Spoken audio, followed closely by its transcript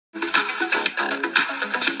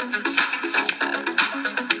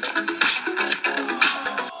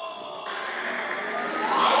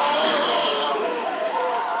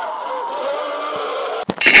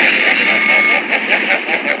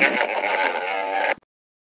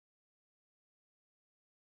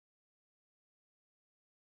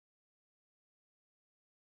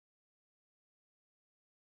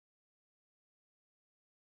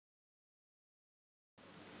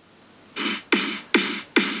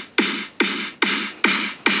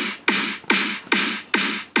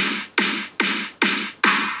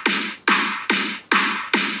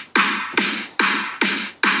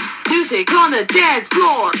the dance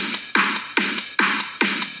floor.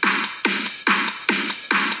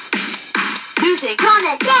 Music on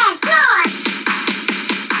the dance floor.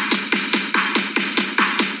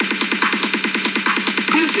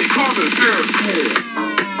 Music on the dance floor.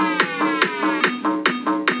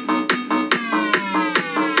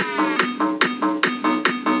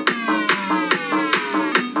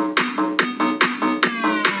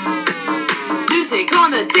 Music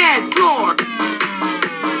on the dance floor.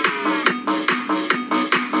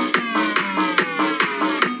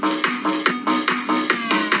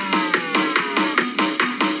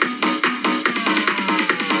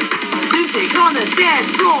 Music on the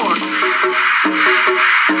dance floor.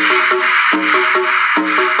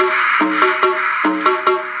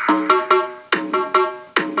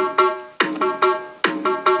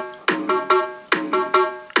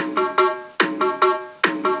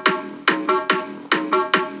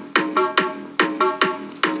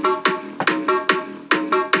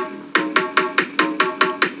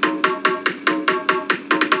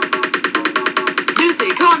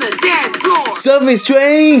 Music on the dance floor. Something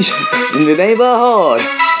strange in the neighborhood.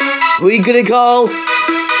 We gonna call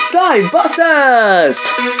Silmebusters.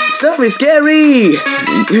 Something scary.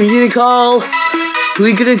 We gonna call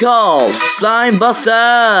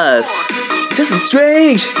Silmebusters. Something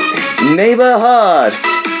strange in the neighborhood.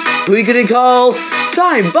 We gonna call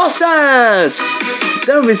Silmebusters.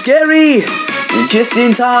 Something scary. Just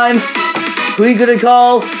in time. We gonna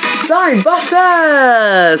call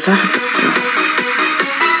Silmebusters.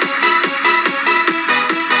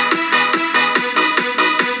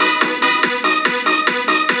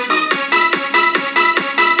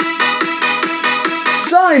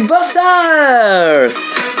 Silmebusters!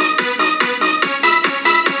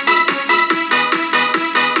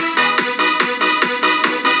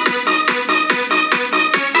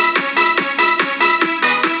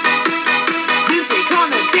 Music on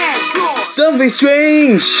the dance floor. Something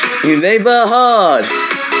strange in the neighborhood.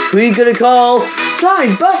 We gonna call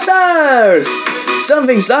Silmebusters!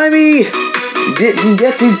 Something slimy didn't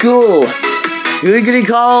get too cool. We gonna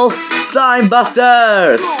call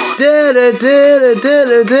Silmebusters!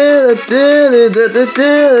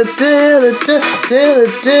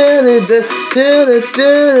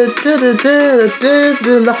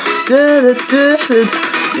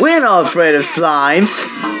 We're not afraid of slimes.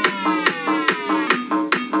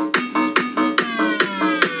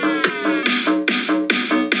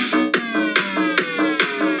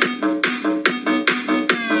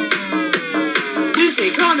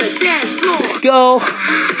 Music on the dance floor. Let's go.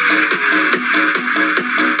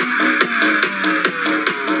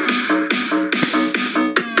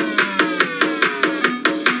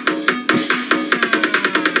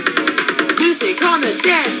 Music on the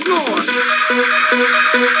dance floor.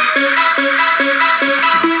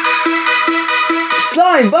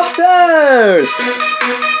 Silmebusters!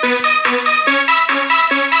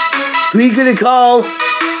 We gonna call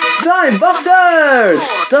Silmebusters!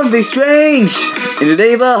 Something strange in the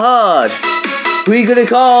neighborhood. We gonna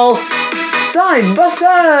call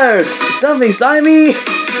Silmebusters! Something slimy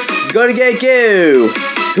gonna get you.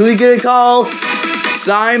 Who we gonna call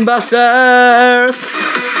Silmebusters?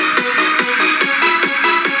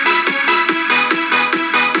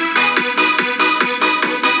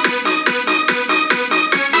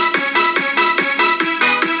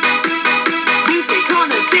 Music on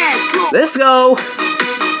the dance floor. Let's go!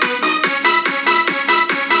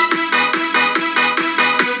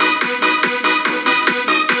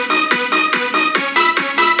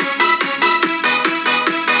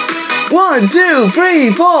 One, two, three,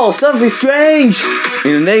 four. Something strange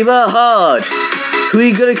in the neighborhood. Who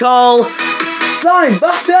we gonna call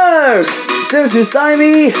Silmebusters? This is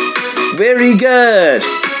slimy. Very good.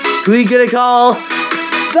 Who we gonna call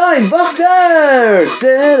Silmebusters?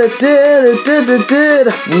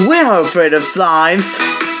 We're not afraid of slimes.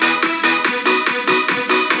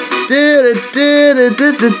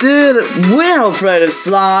 We're not afraid of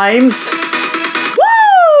slimes.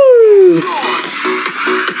 Woo!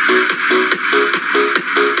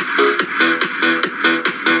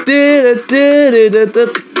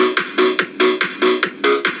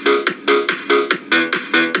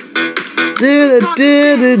 We're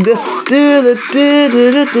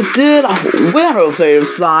afraid of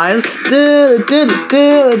slimes.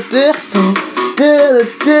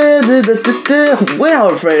 We're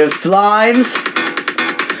afraid of slimes.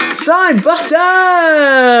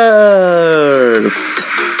 Silmebusters!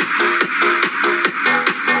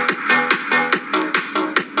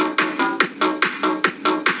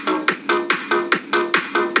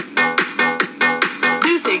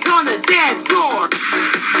 Music on the dance floor.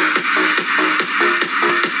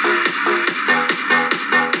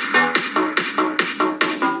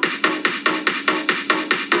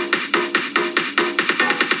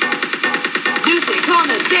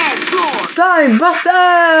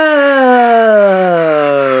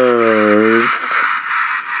 Silmebusters!